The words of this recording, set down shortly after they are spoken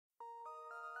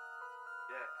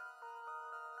Yeah.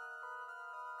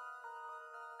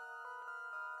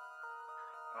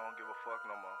 I don't give a fuck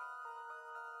no more.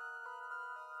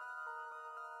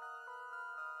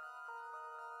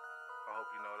 I hope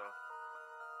you know though.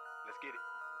 Let's get it.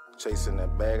 Chasing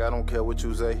that bag, I don't care what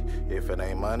you say. If it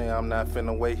ain't money, I'm not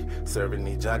finna wait. Serving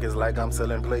these junkies like I'm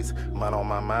selling plates. Mind on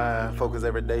my mind, focus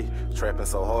every day. Trapping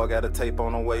so hard, got a tape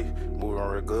on the way. Moving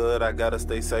real good, I gotta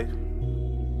stay safe.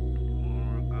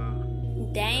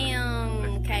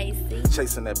 Damn, Casey.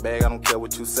 Chasing that bag, I don't care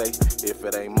what you say. If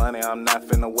it ain't money, I'm not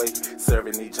finna wait.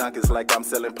 Serving these junkies like I'm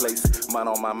selling plates. Mind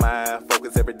on my mind,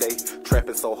 focus every day.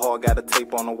 Trapping so hard, got a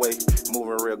tape on the way.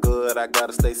 Moving real good, I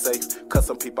gotta stay safe. Cut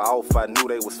some people off, I knew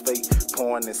they was fake.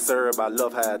 Pouring this syrup, I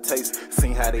love how it tastes.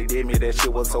 Seen how they did me, that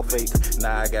shit was so fake.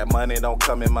 Now I got money, don't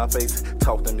come in my face.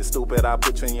 Talk to me stupid, I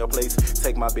put you in your place.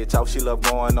 Take my bitch out, she love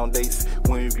going on dates.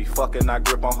 When we be fucking, I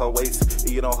grip on her waist.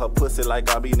 Eat on her pussy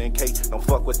like I'm eating cake. Don't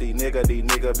fuck with these nigga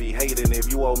be hating.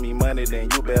 If you owe me money, then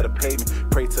you better pay me.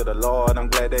 Pray to the Lord, I'm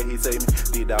glad that he saved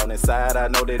me. Deep down inside, I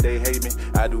know that they hate me.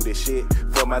 I do this shit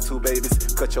for my two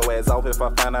babies. Cut your ass off if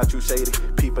I find out you shady.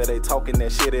 People, they talking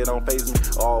that shit, it don't faze me.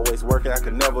 Always working, I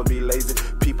could never be lazy.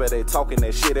 People, they talking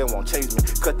that shit, it won't change me.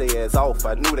 Cut their ass off,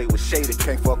 I knew they was shady.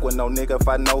 Can't fuck with no nigga if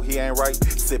I know he ain't right.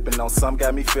 Sipping on some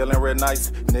got me feeling real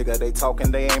nice. Nigga, they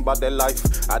talking, they ain't about that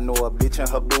life. I know a bitch and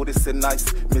her booty sit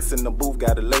nice. Missing the booth,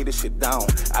 gotta lay this shit down.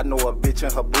 I know a bitch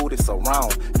and her booty so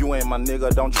round. You ain't my nigga,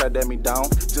 don't try that me down.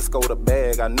 Just go to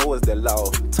bag, I know it's that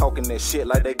loud. Talking that shit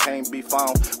like they can't be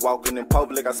found. Walking in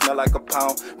public, I smell like a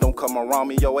pound. Don't come around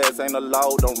me, your ass ain't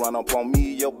allowed. Don't run up on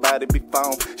me, your body be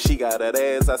found. She got that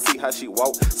ass, I see how she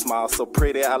walk. Smile so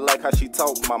pretty, I like how she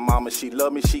talk. My mama, she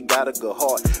love me, she got a good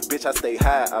heart. Bitch, I stay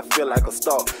high, I feel like a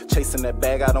star. Chasing that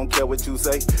bag, I don't care what you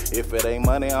say. If it ain't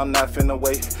money, I'm not finna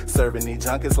wait. Serving these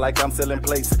junkies like I'm selling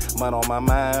plates. Mind on my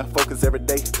mind, focus every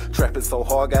day. Trapping so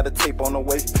hard, got a tape on the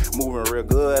way. Moving real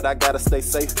good, I gotta stay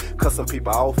safe. Cut some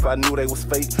people off, I knew they was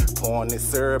fake. Pouring this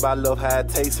syrup, I love how it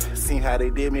tastes. Seen how they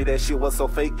did me, that shit was so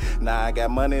fake. Now I got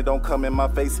money, don't come in my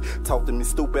face. Talk to me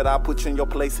stupid, I put you in your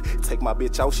place. Take my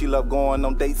bitch out, she love going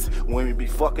on dates. When we be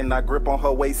fucking, I grip on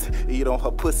her waist. Eat on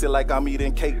her pussy like I'm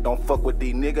eating cake. Don't fuck with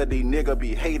these nigga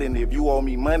be hating. If you owe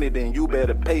me money, then you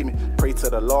better pay me. Pray to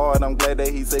the Lord, I'm glad that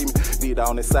he saved me. Deep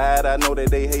down inside, I know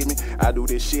that they hate me. I do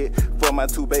this shit for my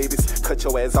two babies. Cut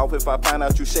your ass off if I find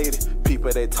out you shady.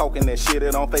 People that talking that shit,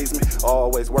 it don't faze me.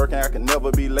 Always working, I can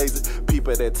never be lazy.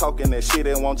 People that talking that shit,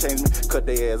 it won't change me. Cut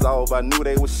their ass off, I knew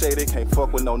they was shady. Can't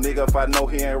fuck with no nigga if I know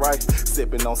he ain't right.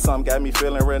 Sipping on some got me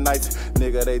feeling real nice.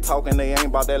 Nigga, they talking, they ain't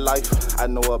about that life. I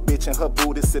know a bitch and her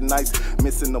booty sit nice.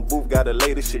 Missing the booth, gotta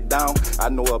lay this shit down. I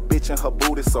know a bitch and her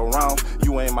booty so round.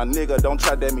 You ain't my nigga, don't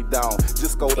try that me down.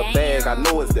 Just go to bag, I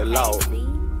know it's that loud.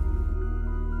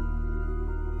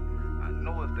 I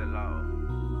know it's that loud.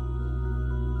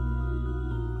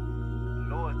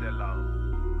 Know it's that loud.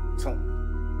 Toon.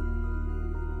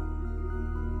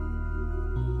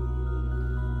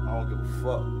 I don't give a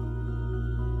fuck.